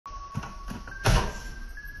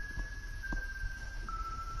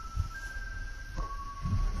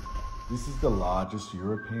This is the largest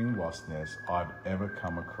European wasp nest I've ever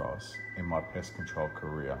come across in my pest control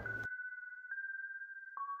career.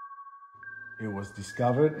 It was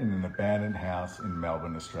discovered in an abandoned house in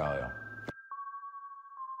Melbourne, Australia.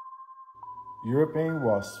 European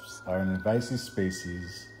wasps are an invasive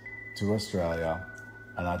species to Australia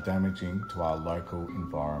and are damaging to our local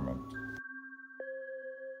environment.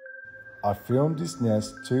 I filmed this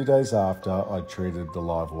nest 2 days after I treated the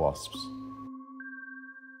live wasps.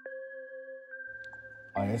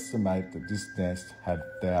 I estimate that this nest had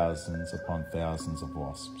thousands upon thousands of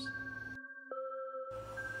wasps.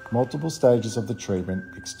 Multiple stages of the treatment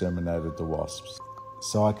exterminated the wasps,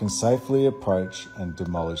 so I can safely approach and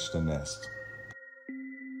demolish the nest.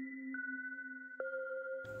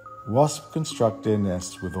 Wasps construct their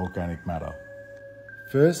nests with organic matter.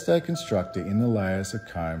 First, they construct the inner layers of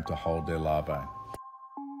comb to hold their larvae.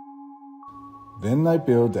 Then they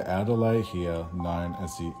build the outer layer here, known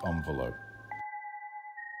as the envelope.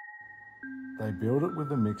 They build it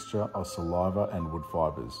with a mixture of saliva and wood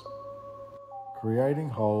fibres, creating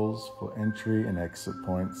holes for entry and exit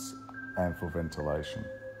points and for ventilation.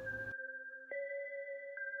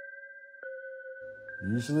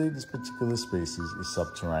 Usually this particular species is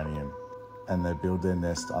subterranean and they build their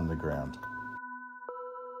nest underground.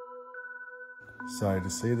 So to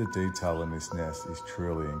see the detail in this nest is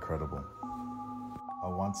truly incredible. A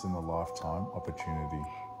once in a lifetime opportunity.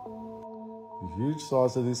 The huge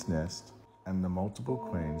size of this nest and the multiple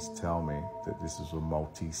queens tell me that this is a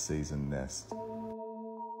multi-season nest.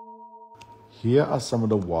 Here are some of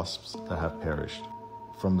the wasps that have perished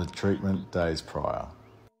from the treatment days prior.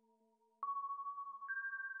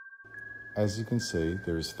 As you can see,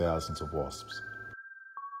 there is thousands of wasps.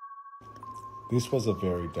 This was a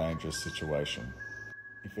very dangerous situation.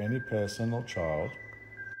 If any person or child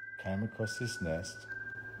came across this nest,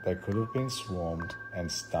 they could have been swarmed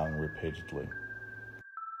and stung repeatedly.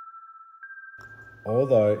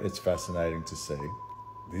 Although it's fascinating to see,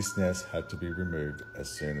 this nest had to be removed as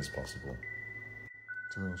soon as possible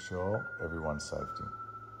to ensure everyone's safety.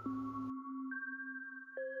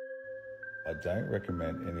 I don't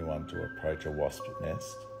recommend anyone to approach a wasp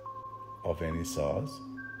nest of any size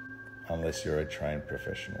unless you're a trained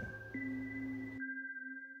professional.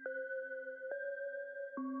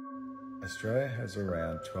 Australia has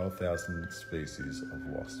around 12,000 species of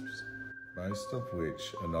wasps, most of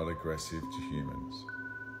which are not aggressive to humans.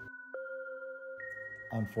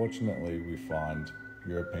 Unfortunately, we find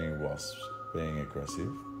European wasps being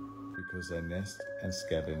aggressive because they nest and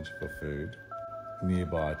scavenge for food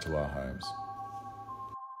nearby to our homes.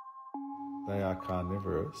 They are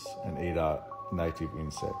carnivorous and eat our native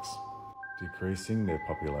insects, decreasing their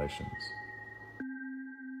populations.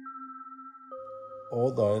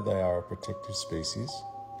 Although they are a protected species,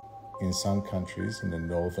 in some countries in the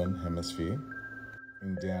northern hemisphere,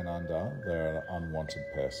 in down under, they are an unwanted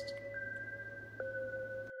pest.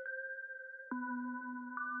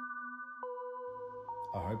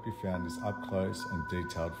 I hope you found this up close and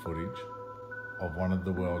detailed footage of one of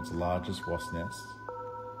the world's largest wasp nests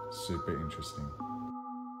super interesting.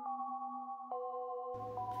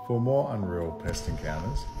 For more unreal pest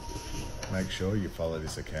encounters, make sure you follow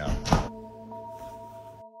this account.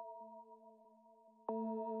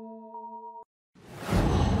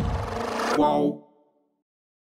 Whoa.